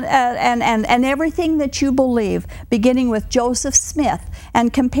and everything that you believe, beginning with with Joseph Smith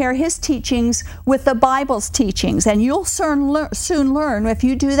and compare his teachings with the Bible's teachings. And you'll soon learn, if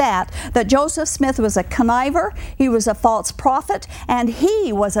you do that Joseph Smith was a conniver, he was a false prophet, and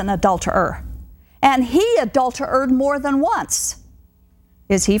he was an adulterer. And he adulterated more than once.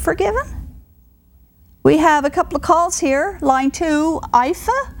 Is he forgiven? We have a couple of calls here. Line 2,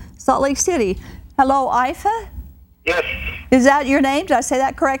 Ifa, Salt Lake City. Hello, Ifa? Yes. Is that your name? Did I say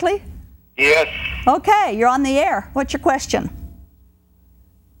that correctly? Yes. Okay, you're on the air. What's your question?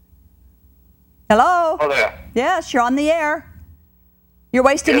 Hello? Oh, there. Yes, you're on the air. You're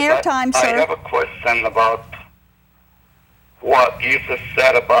wasting airtime, sir. I have a question about what Jesus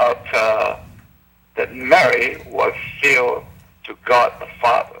said about that Mary was sealed to God the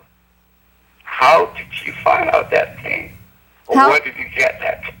Father. How did you find out that thing? Or where did you get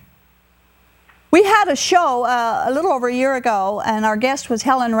that? We had a show a little over a year ago, and our guest was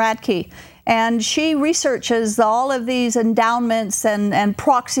Helen Radke. And she researches all of these endowments and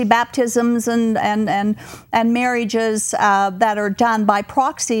proxy baptisms and marriages that are done by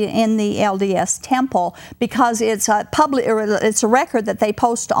proxy in the LDS temple, because it's a record that they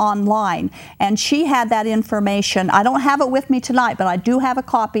post online. And she had that information. I don't have it with me tonight, but I do have a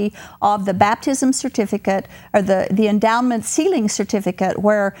copy of the baptism certificate, or the endowment sealing certificate,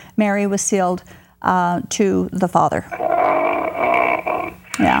 where Mary was sealed to the Father.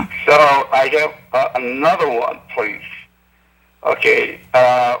 Yeah. So I have another one, please. Okay.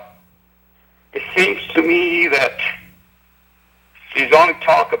 It seems to me that she's only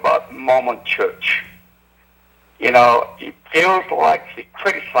talking about Mormon Church. You know, it feels like she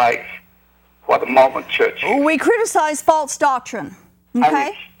criticized what the Mormon Church is. We criticize false doctrine. Okay. I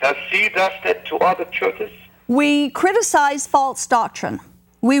mean, does she do that to other churches? We criticize false doctrine.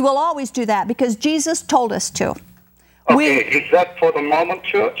 We will always do that because Jesus told us to. Okay, is that for the Mormon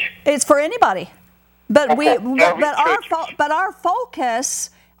Church? It's for anybody, but Okay, but our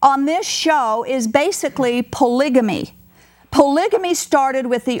focus on this show is basically polygamy. Polygamy started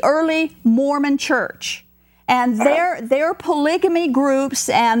with the early Mormon Church, and their polygamy groups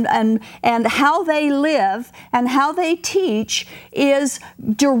and how they live and how they teach is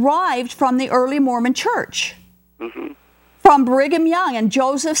derived from the early Mormon Church. Mm-hmm. From Brigham Young and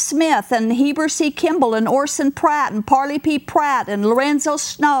Joseph Smith and Heber C. Kimball and Orson Pratt and Parley P. Pratt and Lorenzo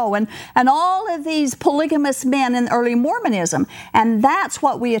Snow and all of these polygamous men in early Mormonism. And that's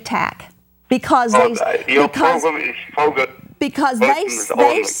what we attack because they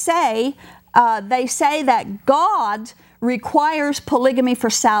say that God requires polygamy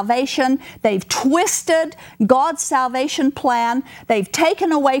for salvation. They've twisted God's salvation plan. They've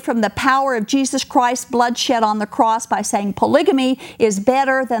taken away from the power of Jesus Christ's blood shed on the cross by saying polygamy is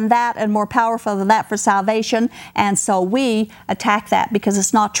better than that and more powerful than that for salvation. And so we attack that because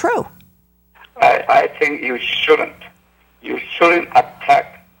it's not true. I think you shouldn't. You shouldn't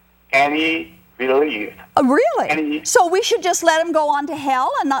attack any belief. Really? So we should just let them go on to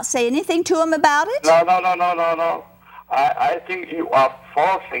hell and not say anything to them about it? No. I think you are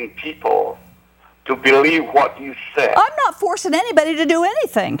forcing people to believe what you said. I'm not forcing anybody to do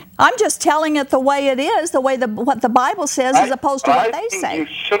anything. I'm just telling it the way it is, the way what the Bible says, as opposed to what they say. I think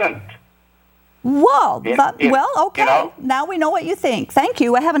you shouldn't. Well, okay. You know? Now we know what you think. Thank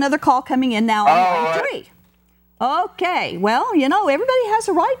you. I have another call coming in now on line 3. Okay. Well, everybody has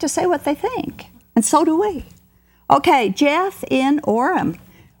a right to say what they think, and so do we. Okay, Jeff in Orem.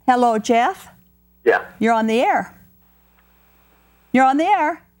 Hello, Jeff. Yeah. You're on the air. You're on the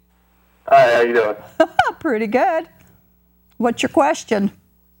air. Hi, how you doing? Pretty good. What's your question?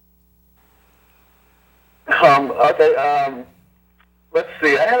 Okay. Let's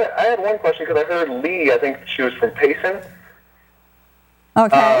see. I had one question because I heard Lee. I think she was from Payson.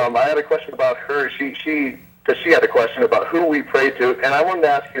 Okay. I had a question about her. She had a question about who we pray to, and I wanted to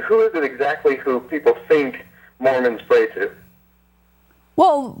ask you, who is it exactly who people think Mormons pray to?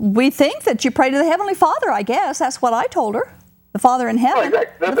 Well, we think that you pray to the Heavenly Father. I guess that's what I told her. The Father in heaven. Oh,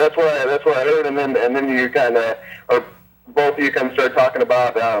 exactly. That's what I heard, and then you kind of, or both of you kind of started talking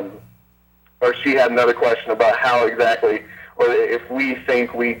about, or she had another question about how exactly, or if we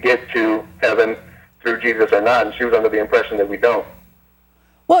think we get to heaven through Jesus or not, and she was under the impression that we don't.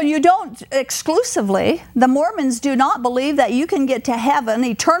 Well, you don't exclusively. The Mormons do not believe that you can get to heaven,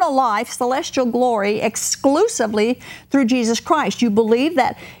 eternal life, celestial glory, exclusively through Jesus Christ. You believe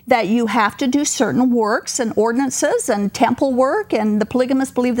that you have to do certain works and ordinances and temple work, and the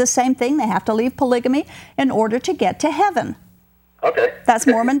polygamists believe the same thing. They have to leave polygamy in order to get to heaven. Okay. That's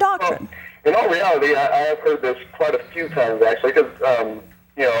Mormon doctrine. Well, in all reality, I have heard this quite a few times, actually, because, I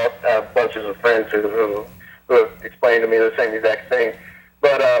have bunches of friends who have explained to me the same exact thing.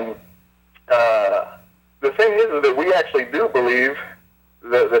 But the thing is that we actually do believe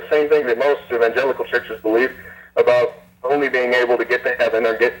the same thing that most evangelical churches believe about only being able to get to heaven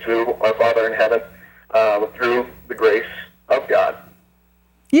or get to our Father in heaven through the grace of God.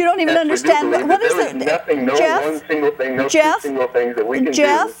 You don't even understand what is it? Nothing, no Jeff, one single thing, no Jeff, two single things that we can do.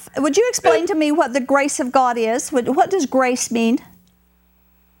 Jeff, would you explain to me what the grace of God is? What does grace mean?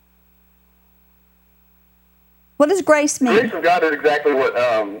 What does grace mean? The grace of God is exactly what,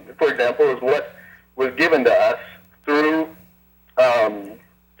 for example, is what was given to us through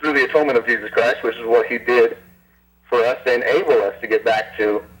the atonement of Jesus Christ, which is what He did for us to enable us to get back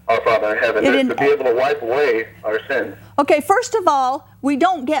to our Father in heaven, to be able to wipe away our sins. Okay, first of all, we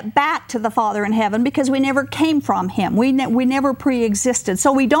don't get back to the Father in heaven because we never came from Him. We never pre-existed,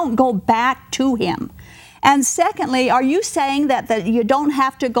 so we don't go back to Him. And secondly, are you saying that you don't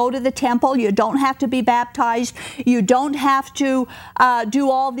have to go to the temple, you don't have to be baptized, you don't have to do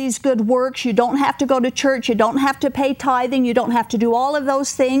all these good works, you don't have to go to church, you don't have to pay tithing, you don't have to do all of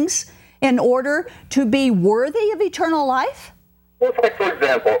those things in order to be worthy of eternal life? Well, like, for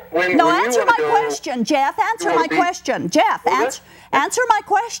example, answer my question, Jeff. Answer my question. Jeff, answer my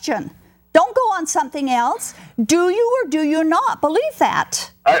question. Don't go on something else. Do you or do you not believe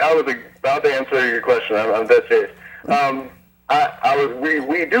that? I was about to answer your question. I'm dead serious.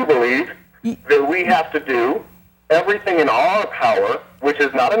 We do believe that we have to do everything in our power, which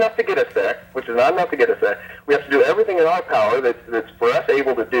is not enough to get us there. We have to do everything in our power that's for us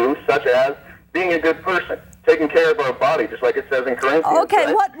able to do, such as being a good person, taking care of our body, just like it says in Corinthians. Okay,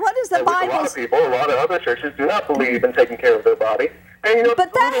 right? what is the Bible? A lot of people, a lot of other churches do not believe in taking care of their body. And,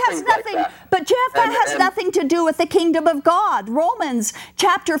 but that has nothing. Like that. But Jeff, that has nothing to do with the kingdom of God. Romans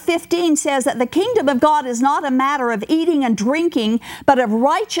chapter 15 says that the kingdom of God is not a matter of eating and drinking, but of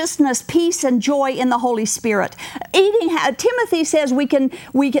righteousness, peace, and joy in the Holy Spirit. Timothy says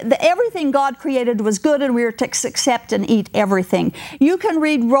everything God created was good, and we are to accept and eat everything. You can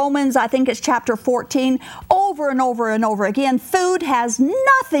read Romans, I think it's chapter 14, over and over and over again. Food has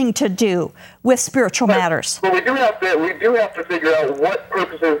nothing to do with spiritual matters. But we do have to figure out what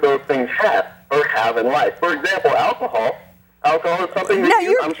purposes those things have in life. For example, alcohol. Alcohol is something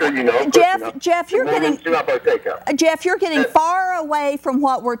that I'm sure you know. Jeff, you're getting far away from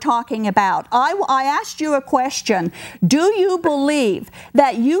what we're talking about. I asked you a question. Do you believe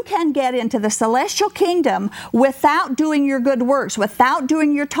that you can get into the celestial kingdom without doing your good works, without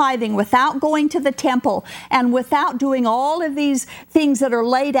doing your tithing, without going to the temple, and without doing all of these things that are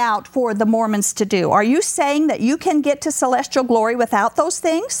laid out for the Mormons to do? Are you saying that you can get to celestial glory without those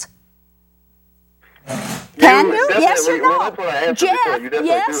things? Can you? Yes or no? Well, that's what I answered before. You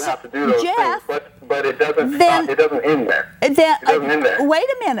definitely do have to do those things, but it doesn't stop. It doesn't end there. It doesn't end there. Wait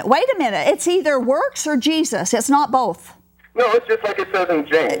a minute. It's either works or Jesus. It's not both. No, it's just like it says in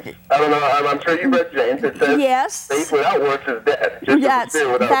James. I don't know. I'm sure you read James. It says, yes, faith without works is dead. Just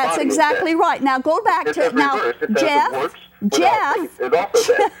that's exactly right. Now go back to Jeff. Faith is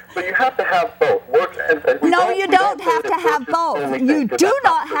also dead. So you have to have both, works and faith. No, you don't have to have both. You do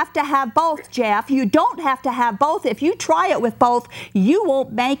not have to have both, Jeff. You don't have to have both. If you try it with both, you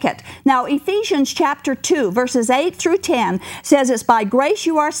won't make it. Now, Ephesians chapter 2, verses 8 through 10 says, it's by grace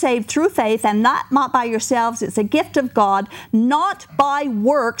you are saved through faith, and not by yourselves. It's a gift of God, not by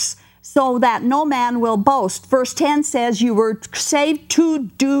works, so that no man will boast. Verse 10 says you were saved to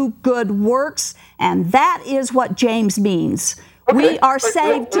do good works, and that is what James means. Okay. We are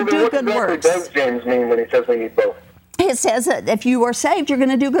saved to do good works. What does James mean when he says we need both? It says that if you are saved, you're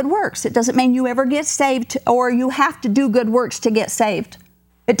going to do good works. It doesn't mean you ever get saved or you have to do good works to get saved.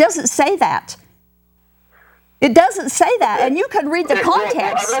 It doesn't say that. It doesn't say that, and you can read the context.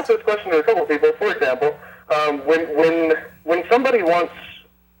 Well, I've asked this question to a couple people. For example, when somebody wants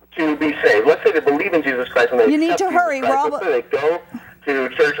to be saved, let's say they believe in Jesus Christ and they need to hurry, Rob. Let's say they go to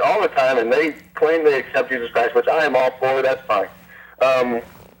church all the time and they claim they accept Jesus Christ, which I am all for. That's fine.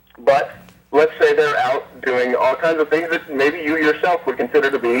 But let's say they're out doing all kinds of things that maybe you yourself would consider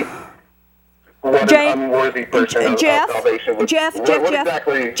to be what an unworthy person of salvation would. Jeff,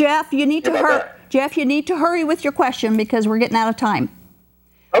 you need to hurry. Jeff, you need to hurry with your question because we're getting out of time.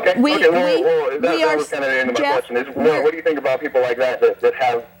 Okay. That was kind of the end of my question. What do you think about people like that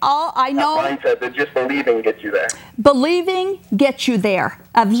have that mindset that just believing gets you there? Believing gets you there.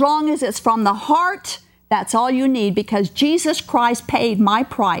 As long as it's from the heart, that's all you need, because Jesus Christ paid my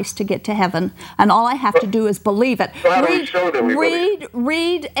price to get to heaven, and all I have to do is believe it. So how do we show that we believe?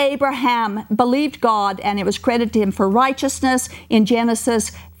 Read Abraham believed God, and it was credited to him for righteousness in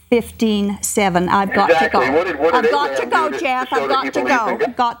Genesis 15:7. I've got to go. I've got to go, Jeff. I've got to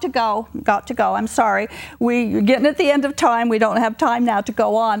go. Got to go. I'm sorry. We're getting at the end of time. We don't have time now to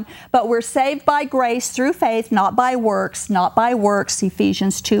go on. But we're saved by grace through faith, not by works. Not by works.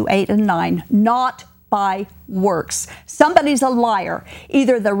 Ephesians 2:8 and 9. Not by works. Somebody's a liar.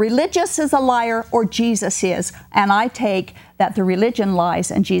 Either the religious is a liar or Jesus is. And I take that the religion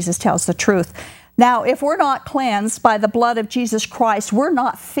lies and Jesus tells the truth. Now, if we're not cleansed by the blood of Jesus Christ, we're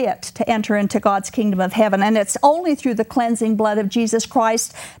not fit to enter into God's kingdom of heaven. And it's only through the cleansing blood of Jesus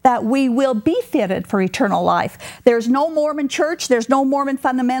Christ that we will be fitted for eternal life. There's no Mormon church, there's no Mormon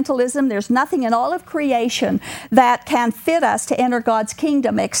fundamentalism, there's nothing in all of creation that can fit us to enter God's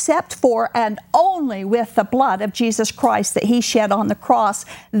kingdom except for and only with the blood of Jesus Christ that He shed on the cross.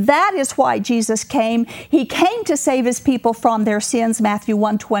 That is why Jesus came. He came to save His people from their sins, Matthew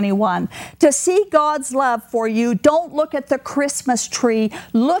 1:21. To see God's love for you, don't look at the Christmas tree,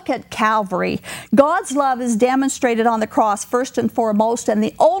 look at Calvary. God's love is demonstrated on the cross first and foremost, and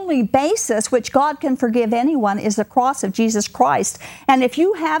the only basis which God can forgive anyone is the cross of Jesus Christ. And if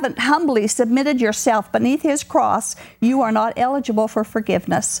you haven't humbly submitted yourself beneath His cross, you are not eligible for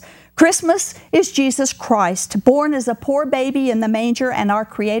forgiveness. Christmas is Jesus Christ, born as a poor baby in the manger, and our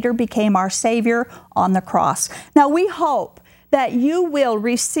Creator became our Savior on the cross. Now we hope that you will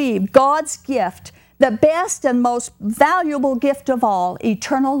receive God's gift, the best and most valuable gift of all,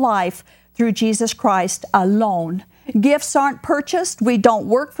 eternal life through Jesus Christ alone. Gifts aren't purchased. We don't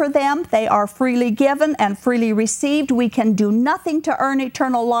work for them. They are freely given and freely received. We can do nothing to earn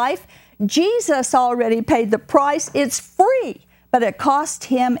eternal life. Jesus already paid the price. It's free, but it cost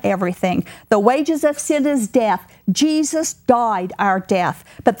Him everything. The wages of sin is death. Jesus died our death,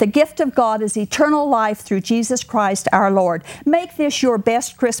 but the gift of God is eternal life through Jesus Christ our Lord. Make this your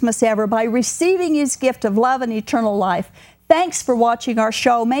best Christmas ever by receiving His gift of love and eternal life. Thanks for watching our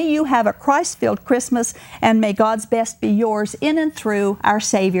show. May you have a Christ-filled Christmas, and may God's best be yours in and through our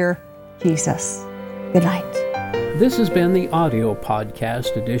Savior, Jesus. Good night. This has been the audio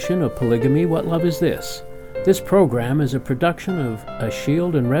podcast edition of Polygamy, What Love Is This? This program is a production of A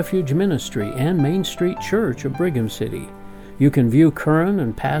Shield and Refuge Ministry and Main Street Church of Brigham City. You can view current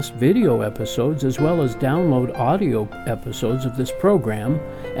and past video episodes as well as download audio episodes of this program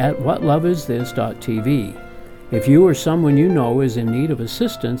at whatloveisthis.tv. If you or someone you know is in need of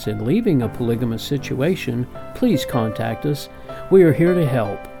assistance in leaving a polygamous situation, please contact us. We are here to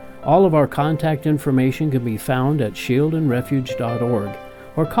help. All of our contact information can be found at shieldandrefuge.org.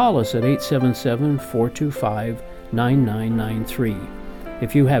 or call us at 877-425-9993.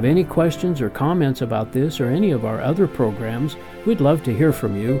 If you have any questions or comments about this or any of our other programs, we'd love to hear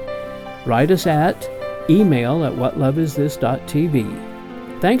from you. Write us at email@whatloveisthis.tv.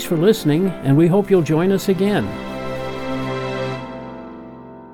 Thanks for listening, and we hope you'll join us again.